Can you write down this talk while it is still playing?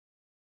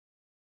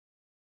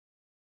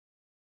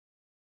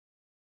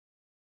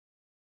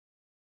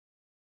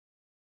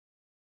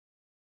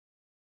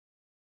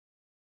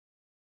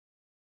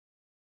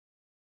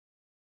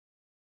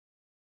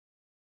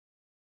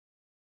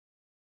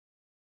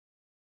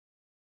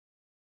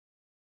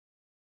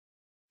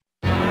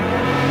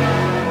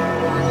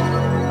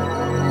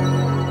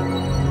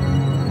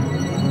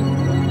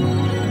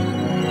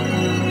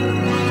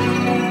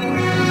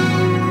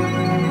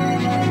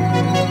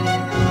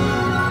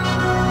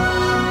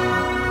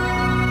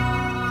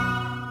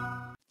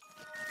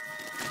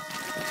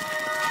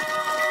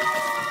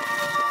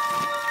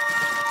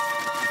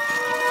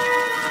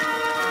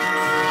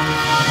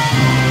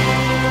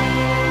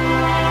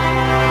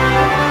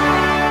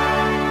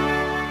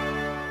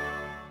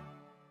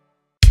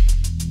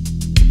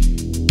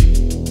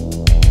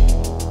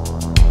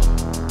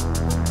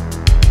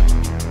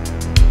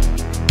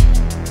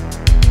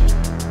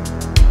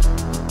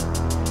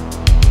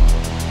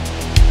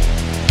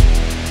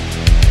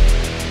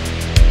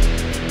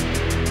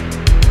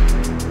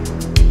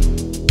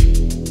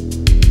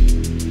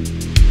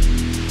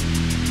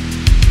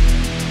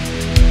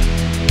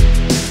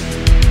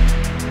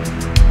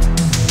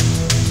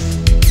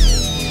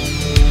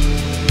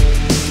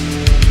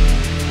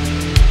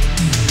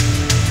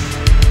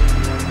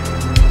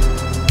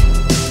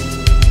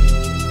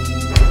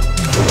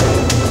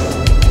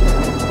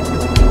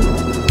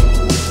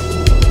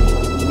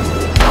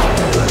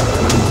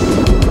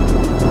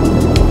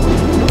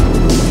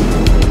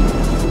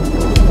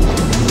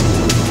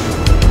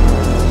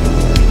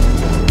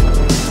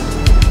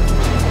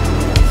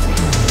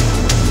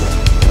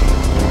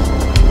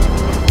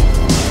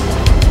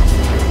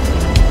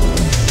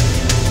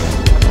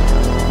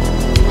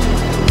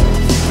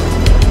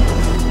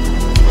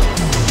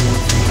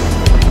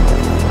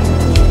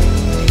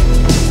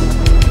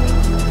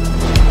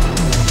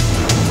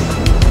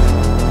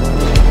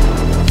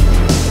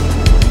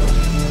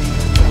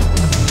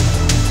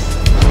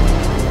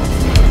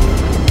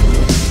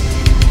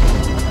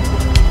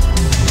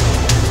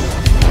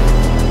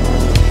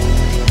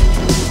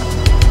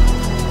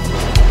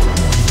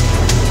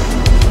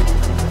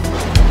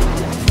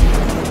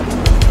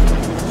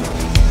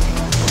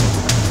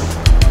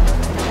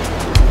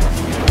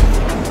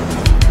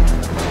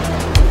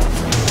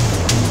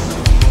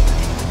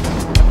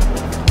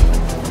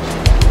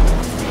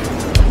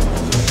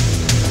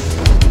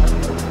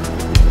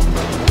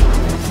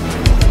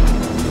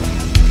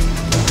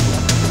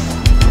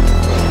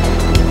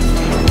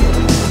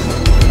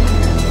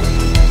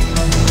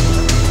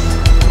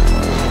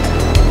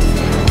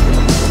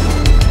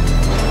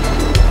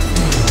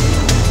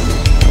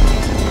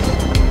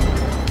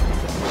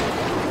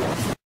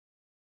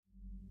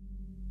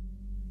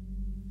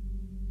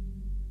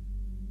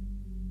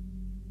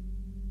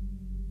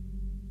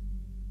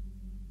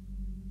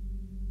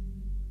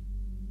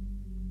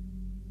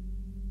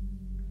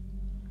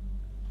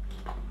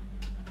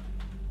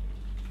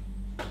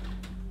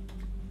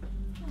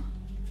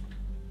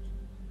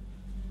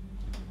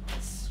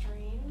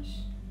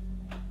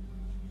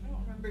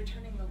remember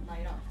turning the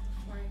light off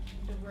before I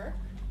came to work.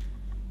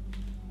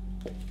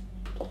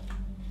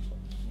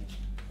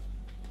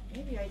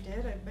 Maybe I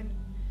did. I've been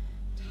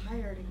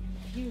tired and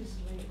confused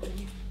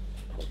lately.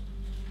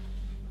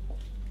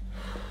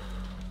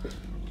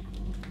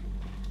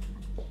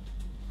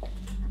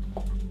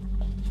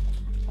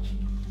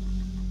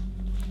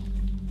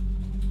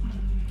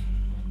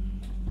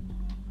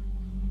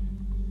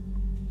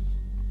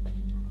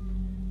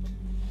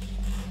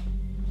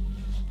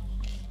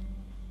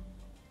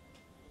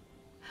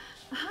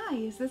 Hi,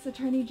 is this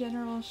Attorney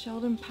General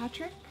Sheldon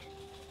Patrick?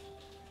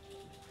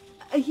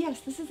 Yes,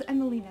 this is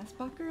Emily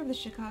Nessbocker of the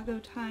Chicago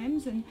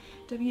Times and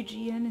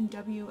W.G.N. and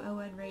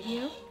W.O.N.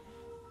 radio.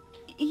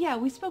 Yeah,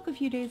 we spoke a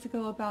few days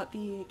ago about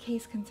the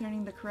case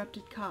concerning the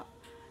corrupted cop.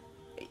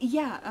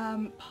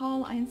 Yeah,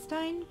 Paul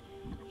Einstein.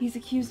 He's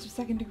accused of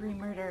second-degree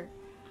murder.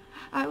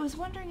 I was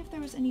wondering if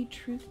there was any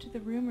truth to the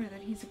rumor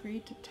that he's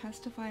agreed to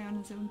testify on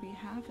his own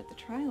behalf at the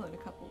trial in a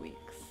couple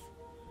weeks.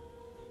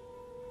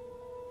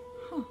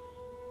 Huh.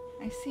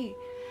 I see.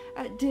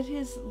 Did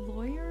his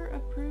lawyer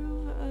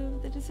approve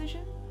of the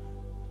decision?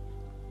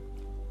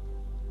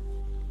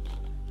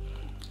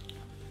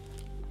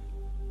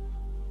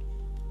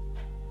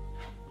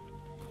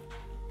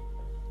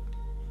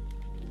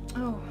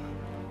 Oh,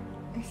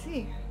 I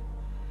see.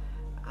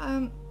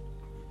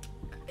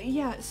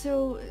 Yeah,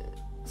 so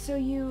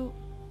you...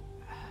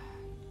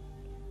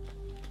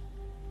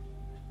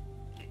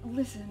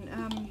 Listen,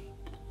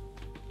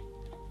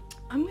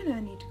 I'm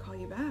gonna need to call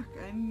you back.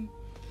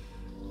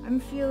 I'm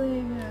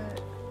feeling,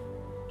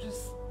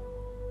 just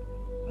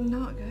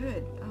not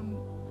good.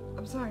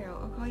 I'm sorry,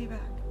 I'll call you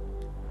back.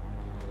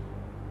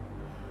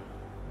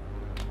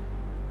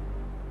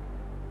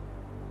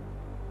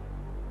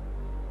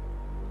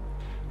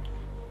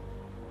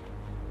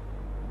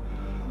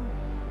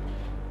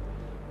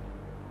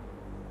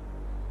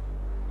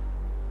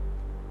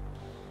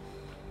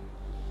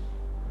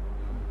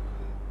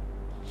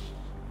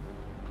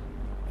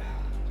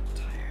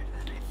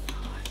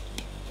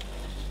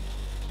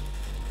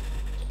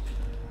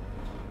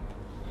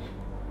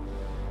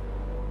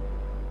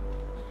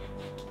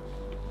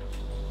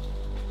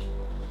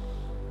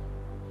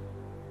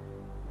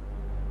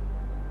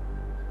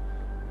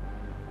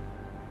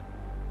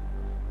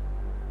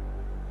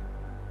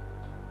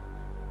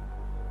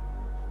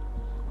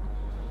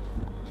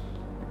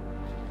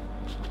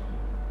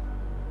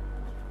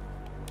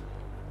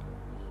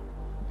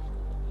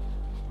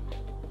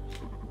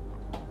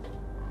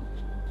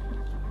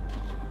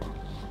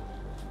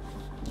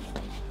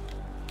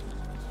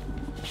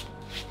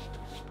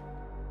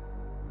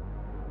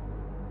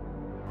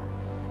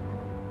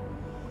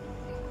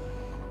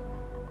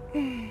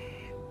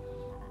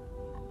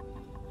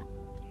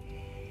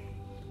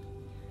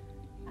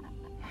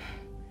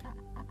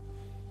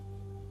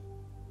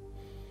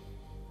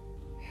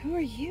 Who are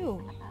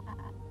you?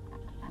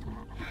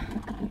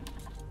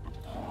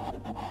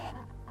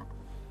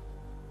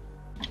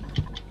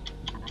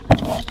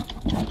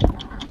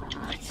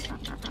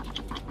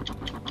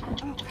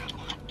 Oh, come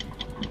on.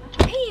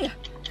 Hey,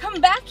 come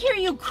back here,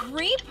 you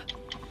creep!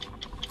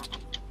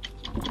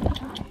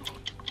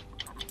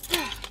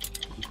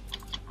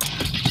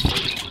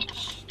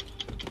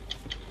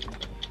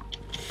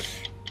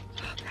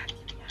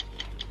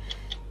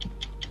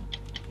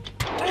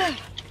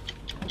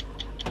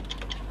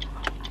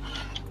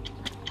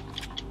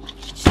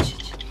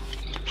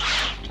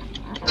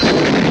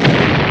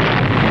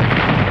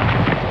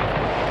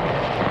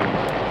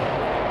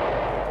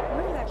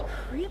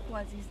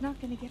 He's not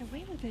gonna get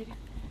away with it.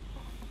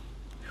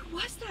 Who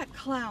was that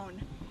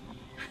clown?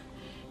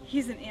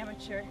 He's an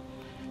amateur.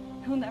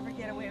 He'll never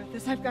get away with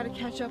this. I've got to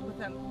catch up with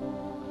him.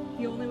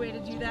 The only way to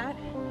do that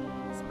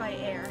is by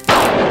air.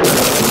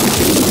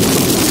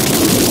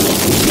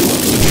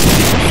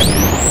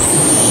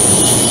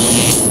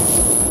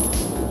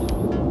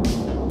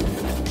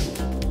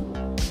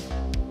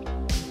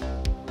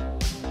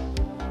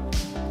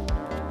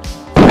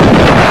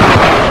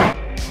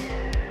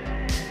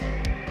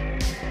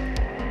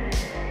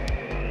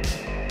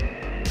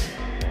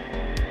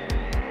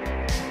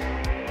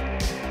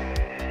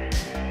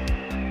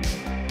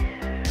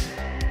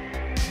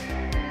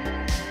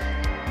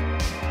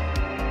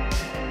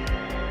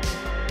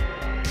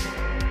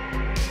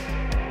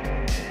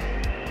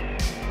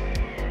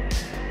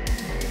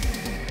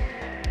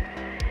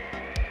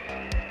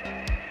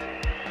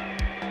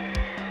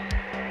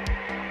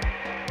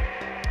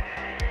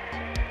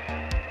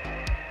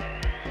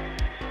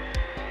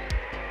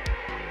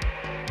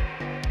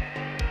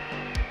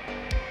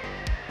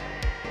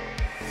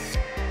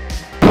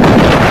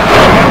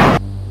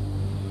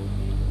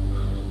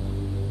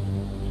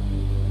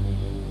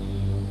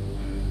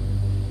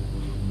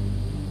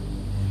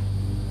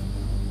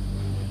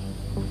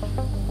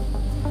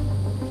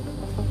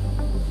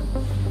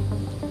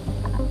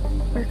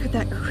 Where could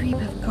that creep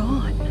have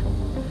gone?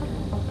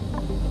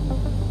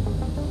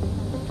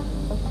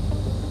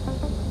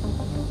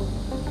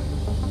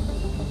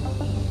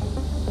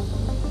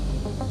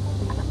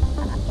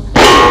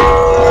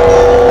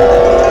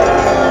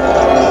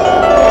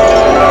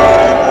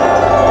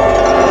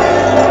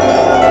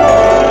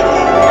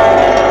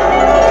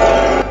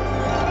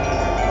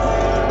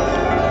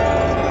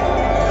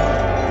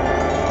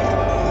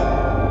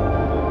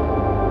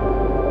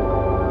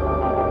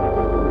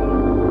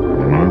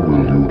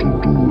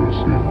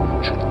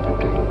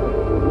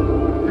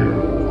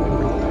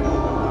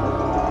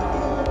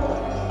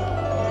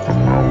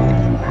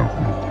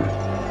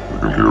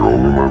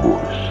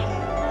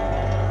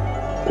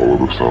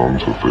 the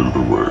sounds have faded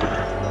away.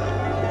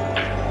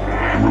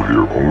 You will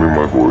hear only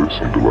my voice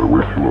until I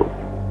wake you up.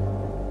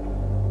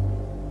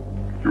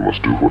 You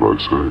must do what I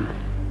say.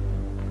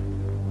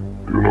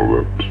 You know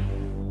that?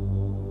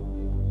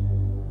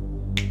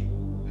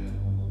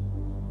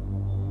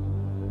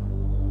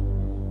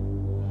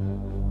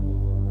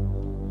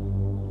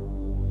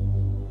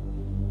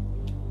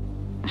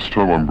 This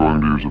time I'm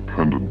going to use a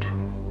pendant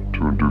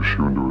to induce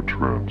you into a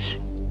trance.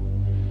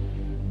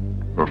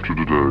 After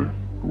today,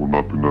 it will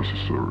not be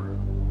necessary,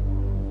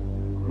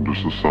 and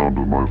just the sound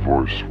of my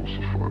voice will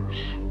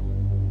suffice.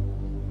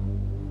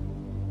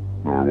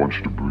 Now I want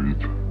you to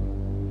breathe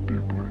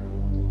deeply.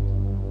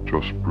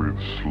 Just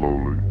breathe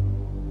slowly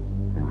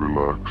and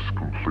relax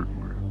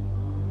completely.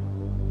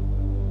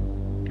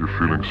 You're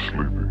feeling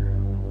sleepy.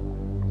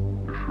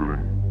 You're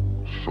feeling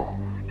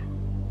soft.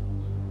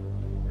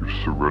 You've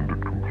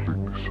surrendered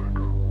completely,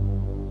 Psycho.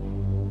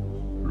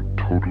 You're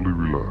totally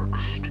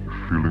relaxed. You're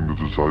feeling the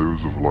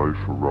desires of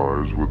life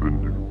arise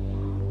within you.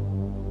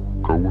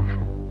 Go with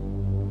them.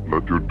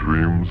 Let your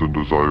dreams and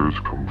desires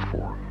come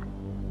forth.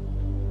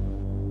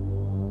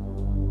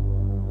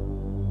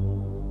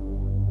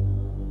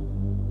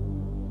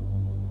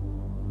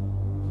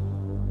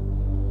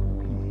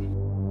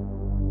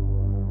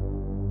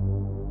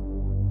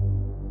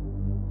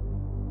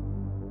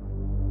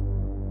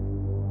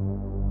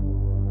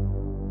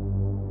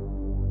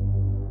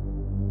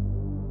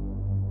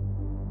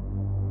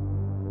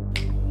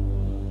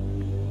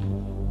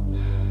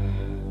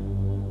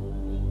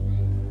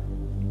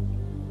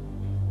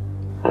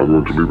 I'm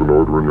going to leave an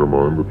order in your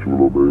mind that you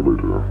will obey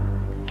later.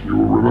 You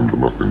will remember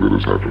nothing that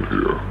has happened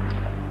here.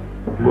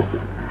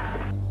 Nothing.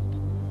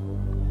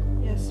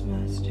 Yes,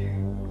 Master.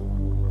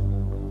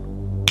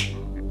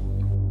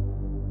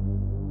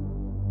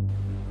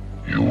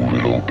 You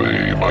will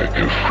obey my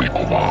every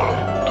command,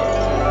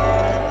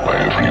 my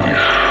every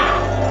wish,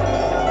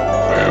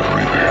 my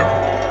every whim.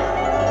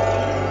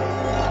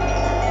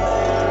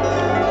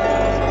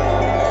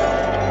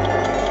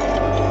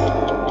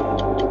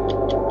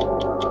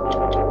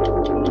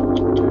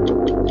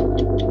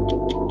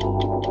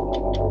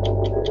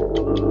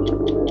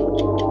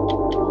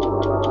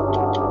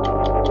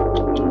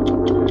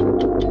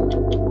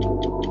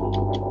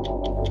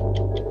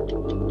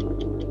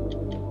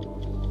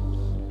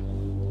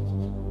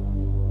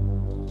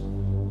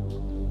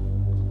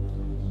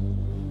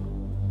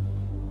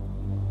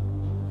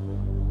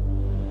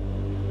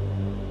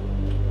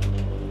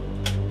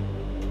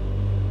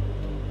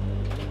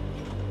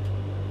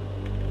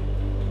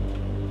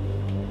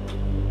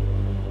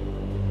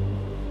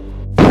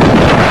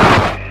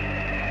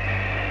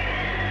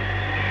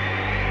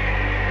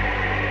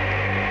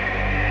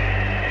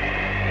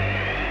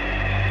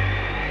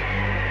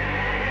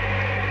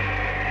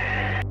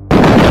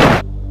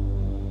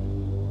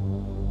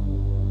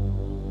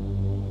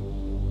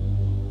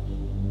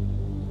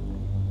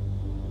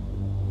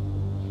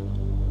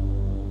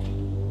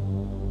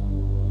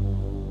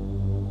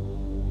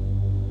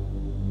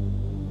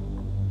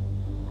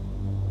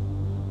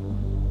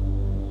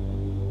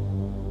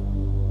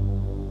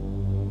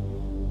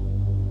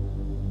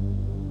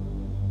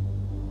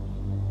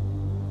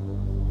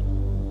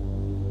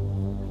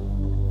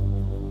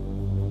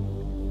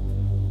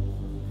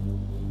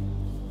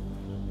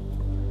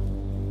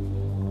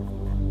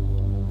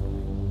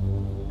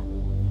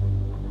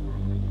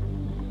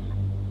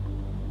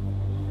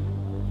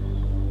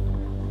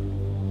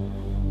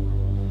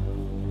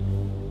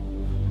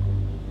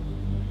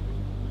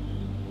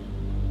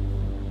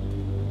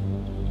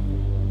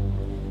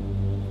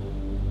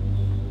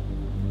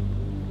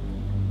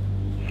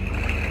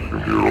 You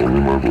can hear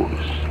only my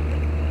voice.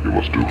 You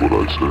must do what I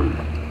say.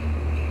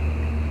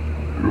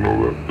 You know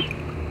that?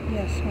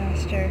 Yes,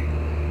 Master.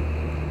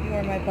 You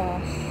are my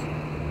boss.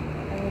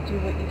 I will do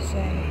what you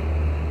say.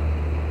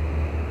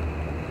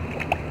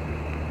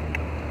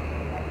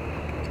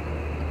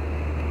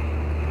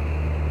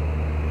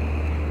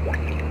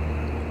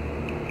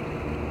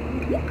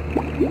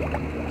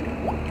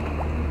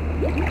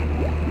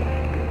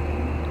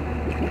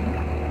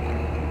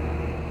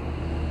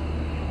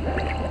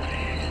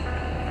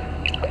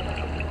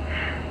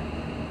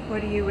 What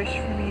do you wish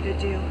for me to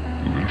do?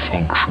 You will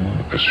function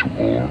as you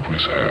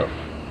always have,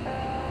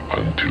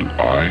 until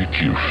I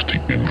give the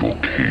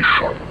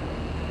invocation.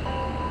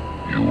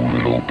 You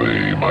will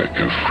obey my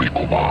every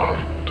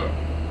command,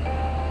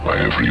 my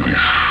every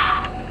wish,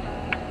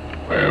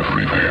 my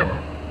every whim.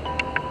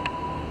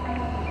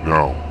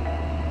 Now,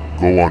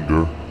 go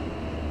under.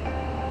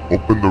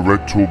 Open the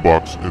red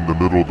toolbox in the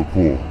middle of the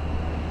pool.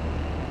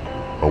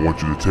 I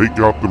want you to take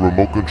out the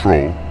remote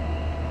control,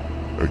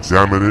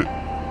 examine it,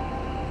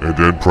 and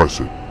then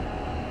press it.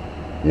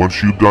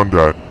 Once you've done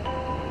that,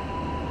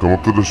 come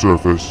up to the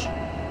surface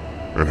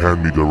and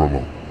hand me the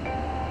remote.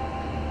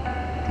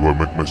 Do I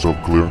make myself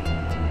clear?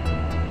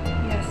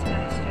 Yes,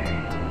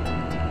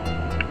 Master.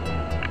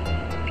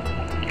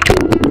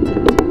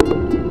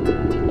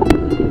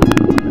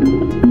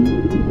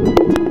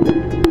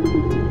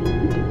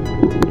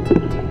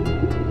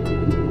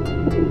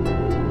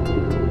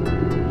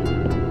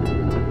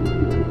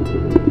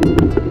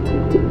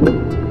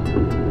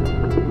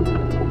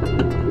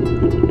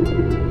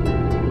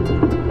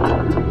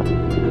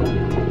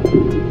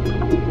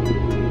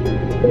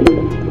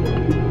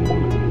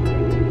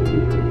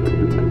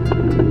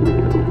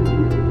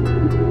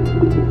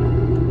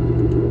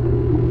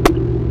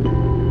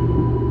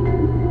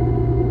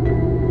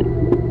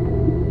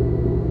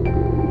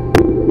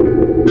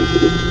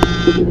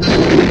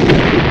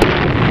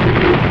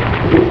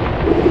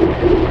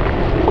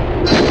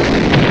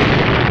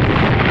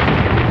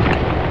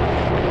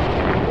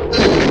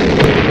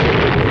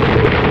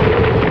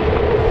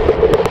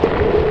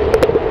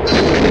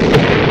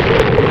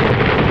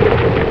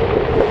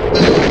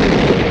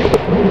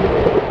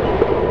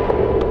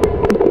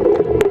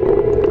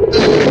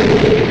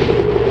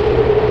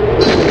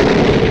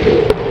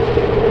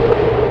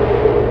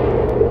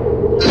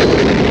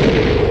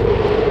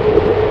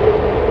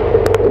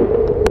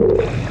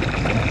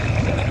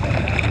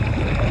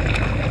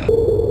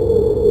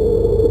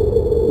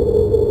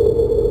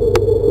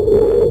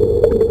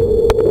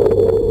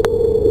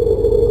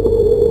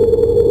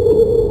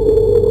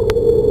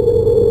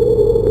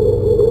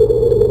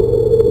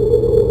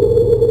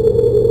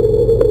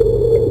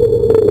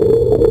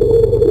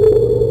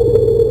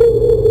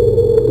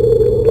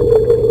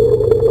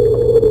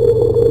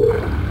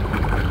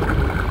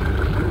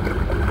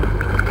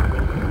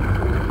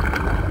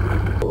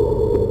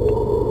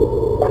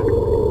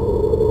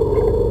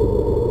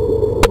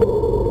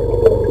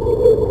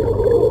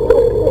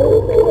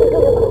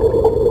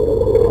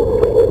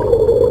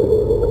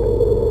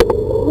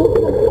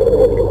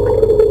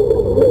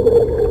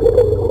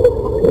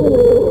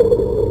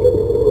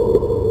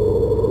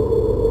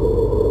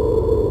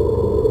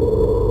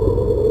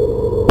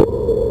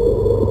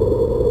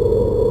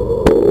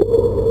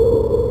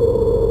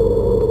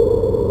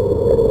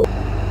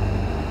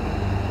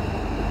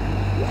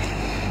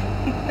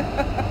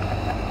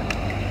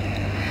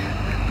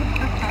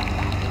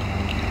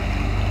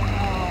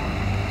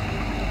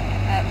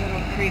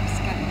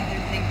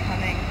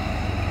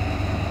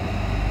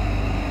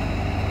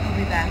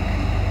 then.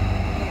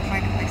 I'm gonna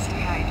find a place to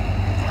hide.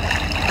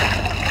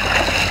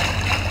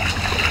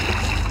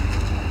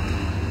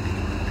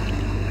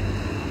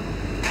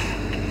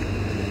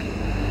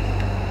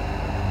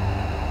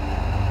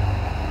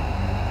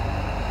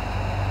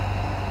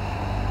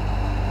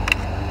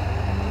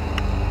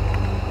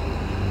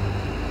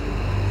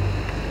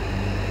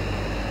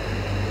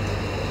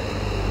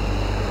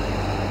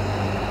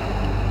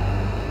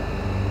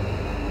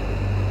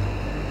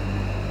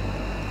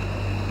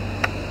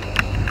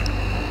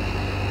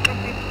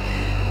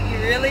 You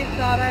really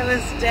thought I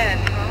was dead,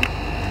 huh?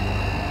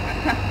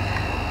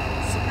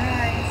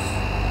 Surprise.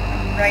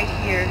 I'm right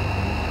here.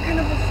 What kind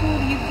of a fool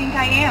do you think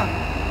I am?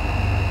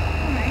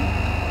 Alright.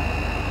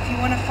 If you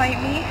want to fight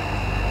me,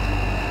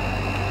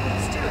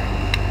 let's do it.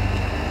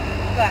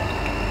 But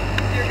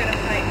you're going to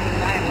fight me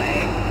my way.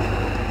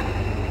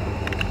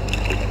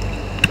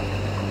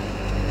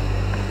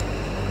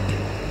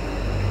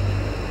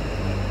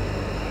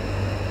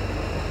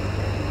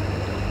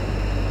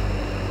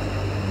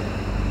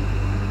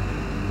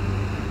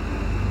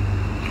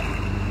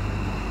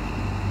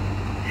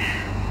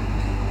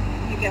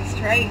 Guessed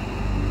right.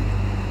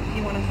 If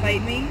you want to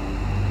fight me,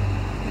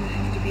 it's going to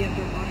have to be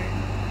underwater.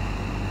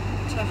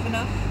 Tough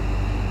enough?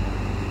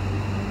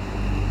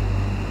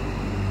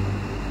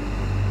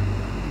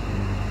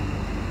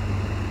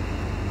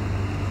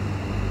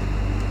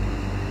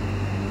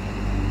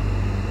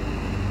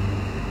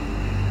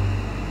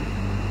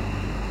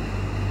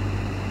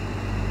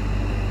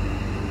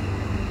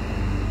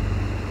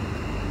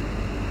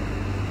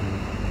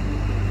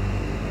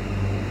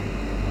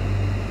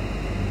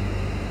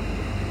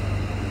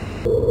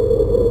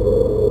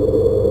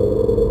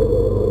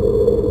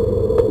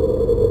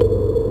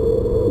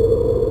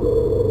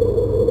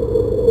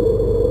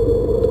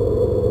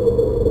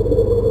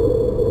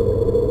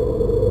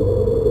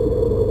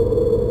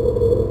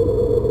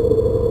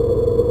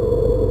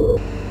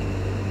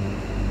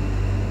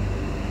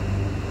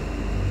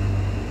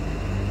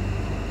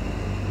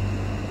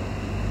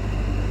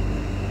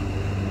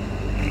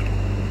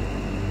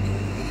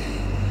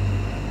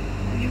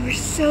 You were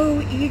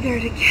so eager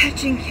to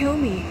catch and kill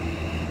me.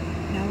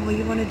 Now all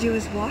you want to do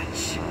is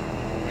watch?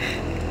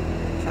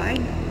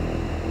 Fine.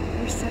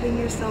 You're setting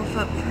yourself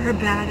up for a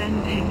bad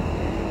ending.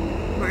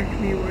 Mark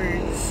me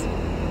words.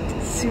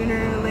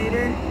 Sooner or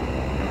later,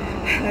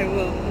 I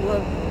will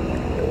love you.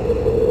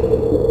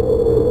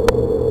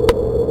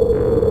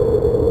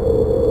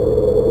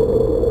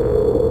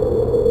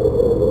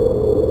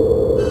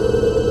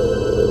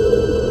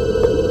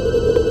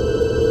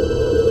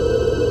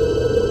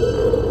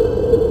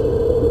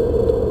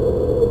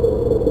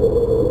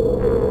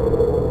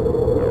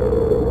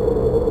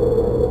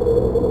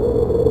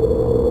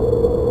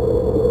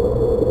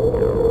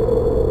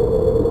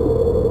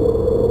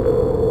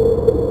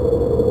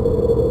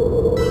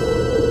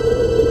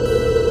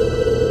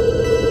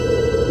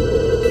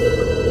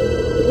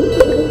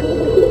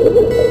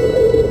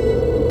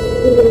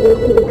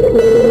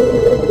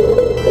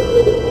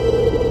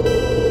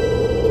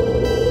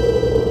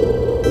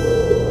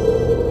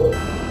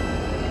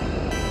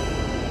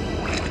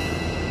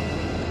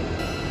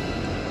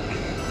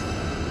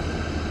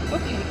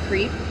 Okay,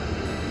 creep.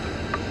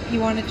 You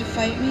wanted to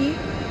fight me?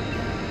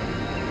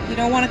 You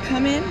don't want to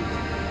come in?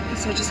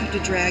 Guess I just have to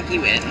drag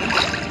you in.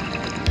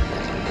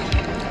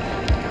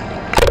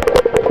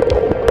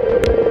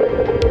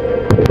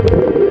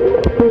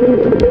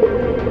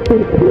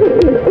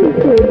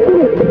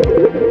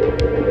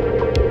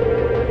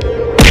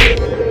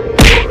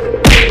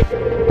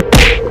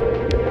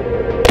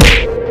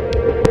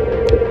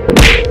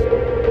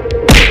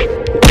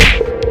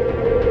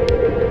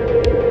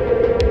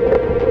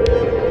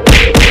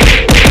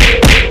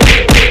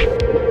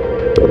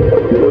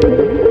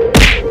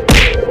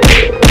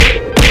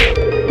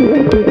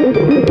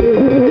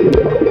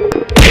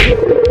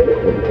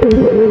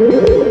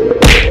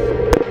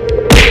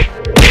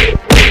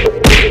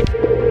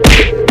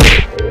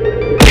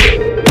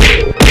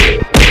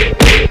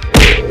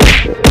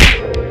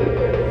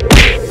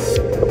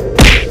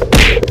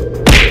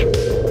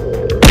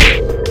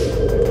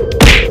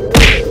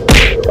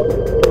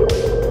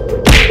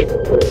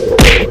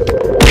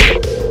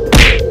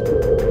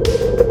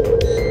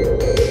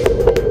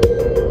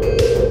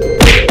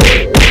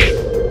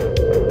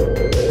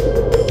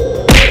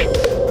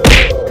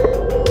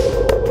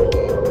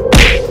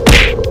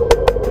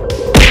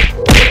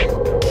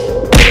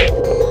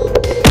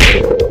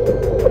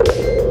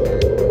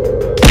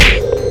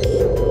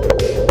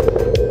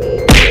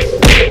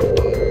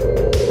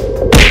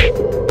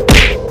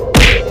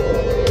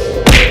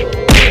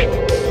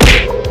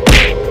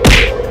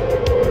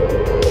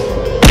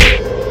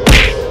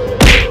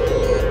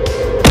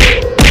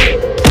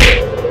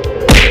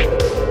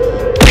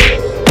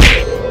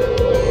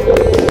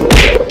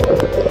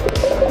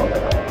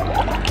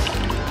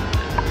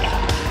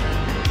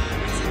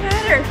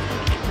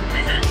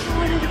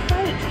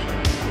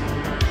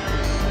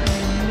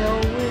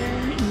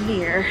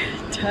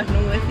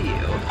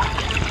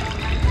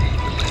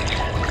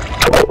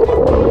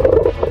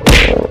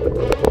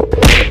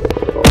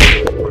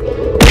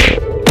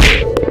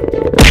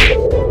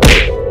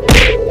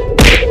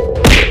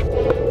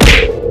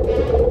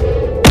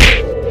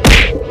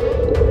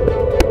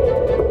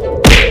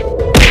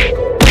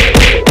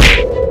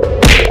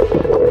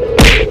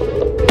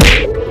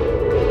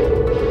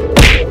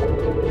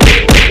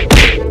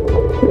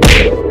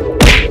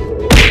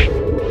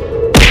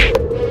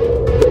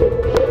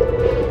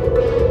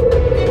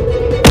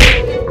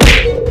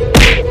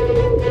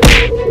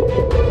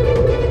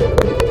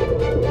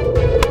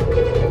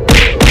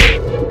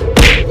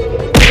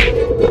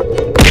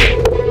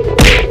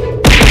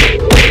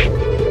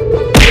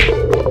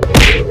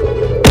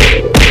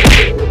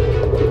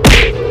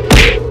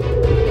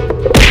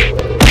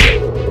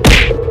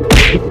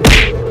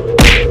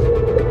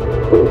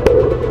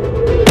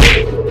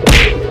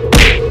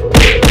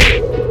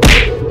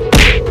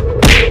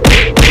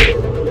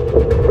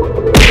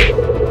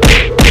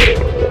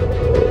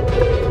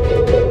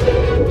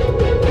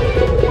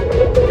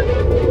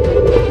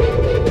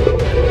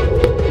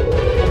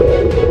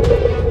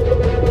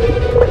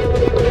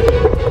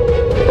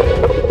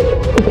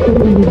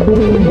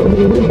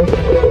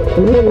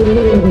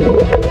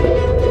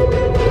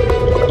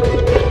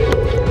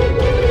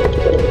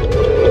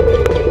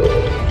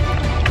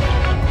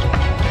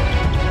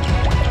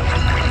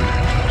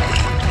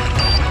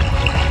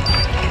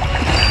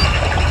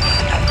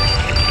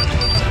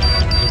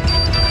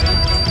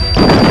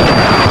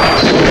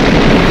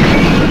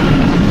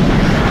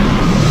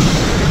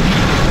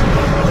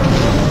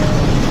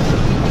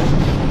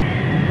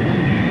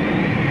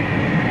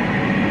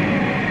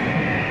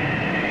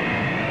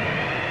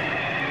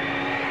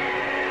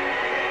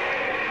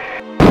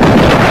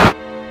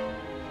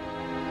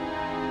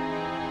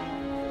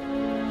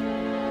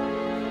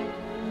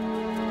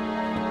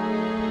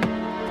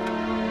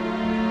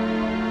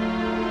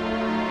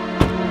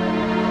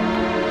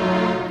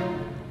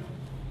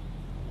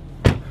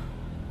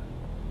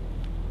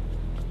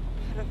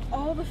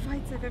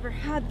 I've ever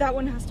had. That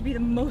one has to be the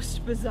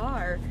most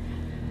bizarre.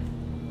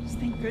 Just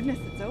thank goodness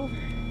it's over.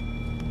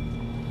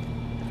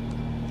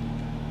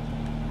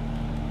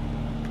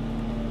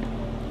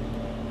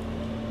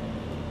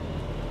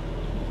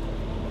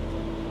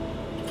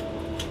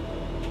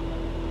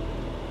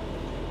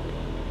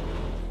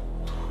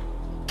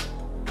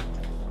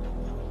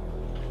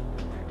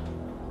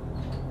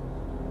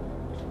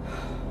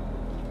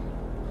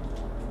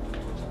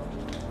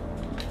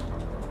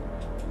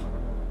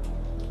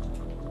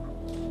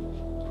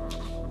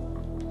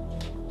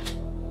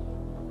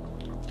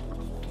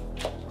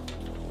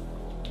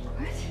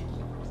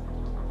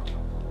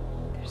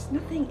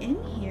 Nothing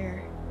in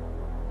here.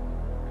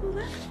 Who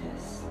left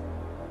this?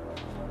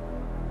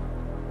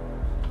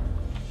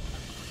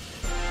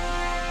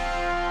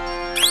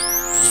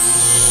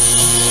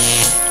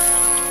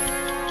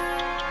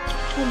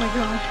 Oh my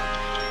god.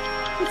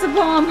 It's a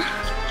bomb.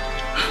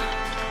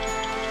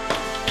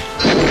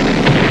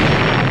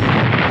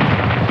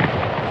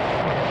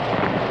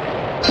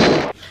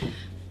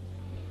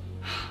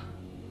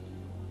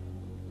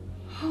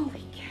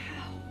 Holy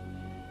cow.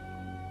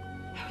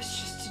 That was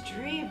just a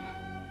dream.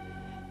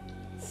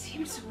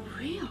 Seems so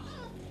real.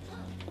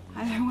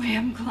 Either way,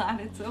 I'm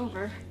glad it's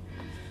over.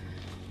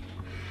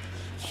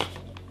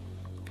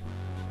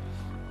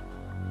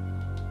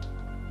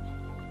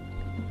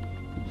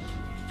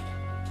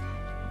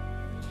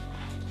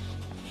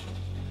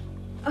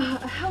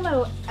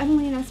 Hello,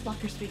 Emily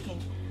Nessbocker speaking.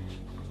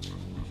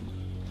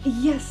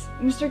 Yes,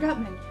 Mr.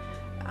 Gutman.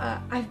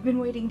 I've been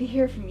waiting to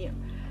hear from you.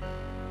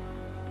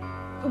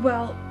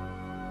 Well,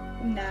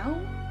 now?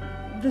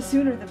 The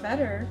sooner the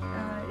better.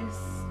 Is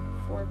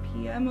 4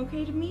 p.m.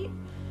 okay to meet?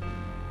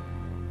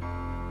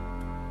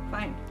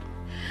 Fine.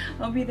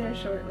 I'll be there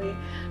shortly.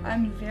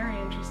 I'm very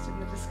interested in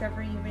the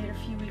discovery you made a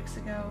few weeks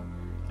ago.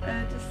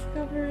 A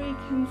discovery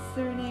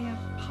concerning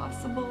a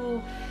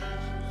possible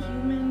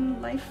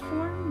human life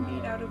form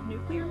made out of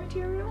nuclear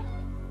material?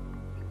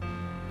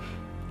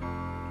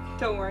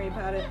 Don't worry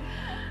about it.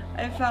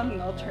 I found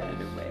an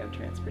alternative way of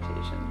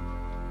transportation.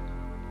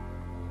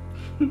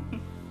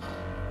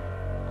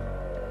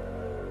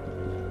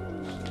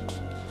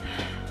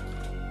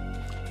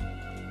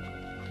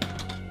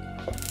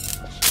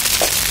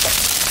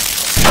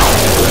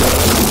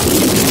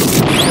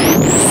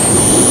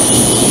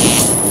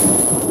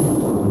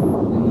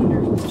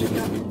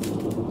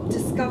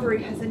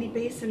 Has any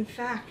base in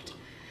fact.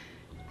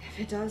 If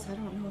it does, I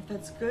don't know if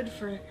that's good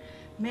for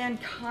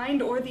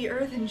mankind or the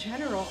Earth in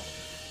general.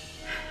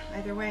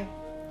 Either way,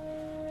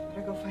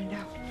 better go find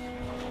out.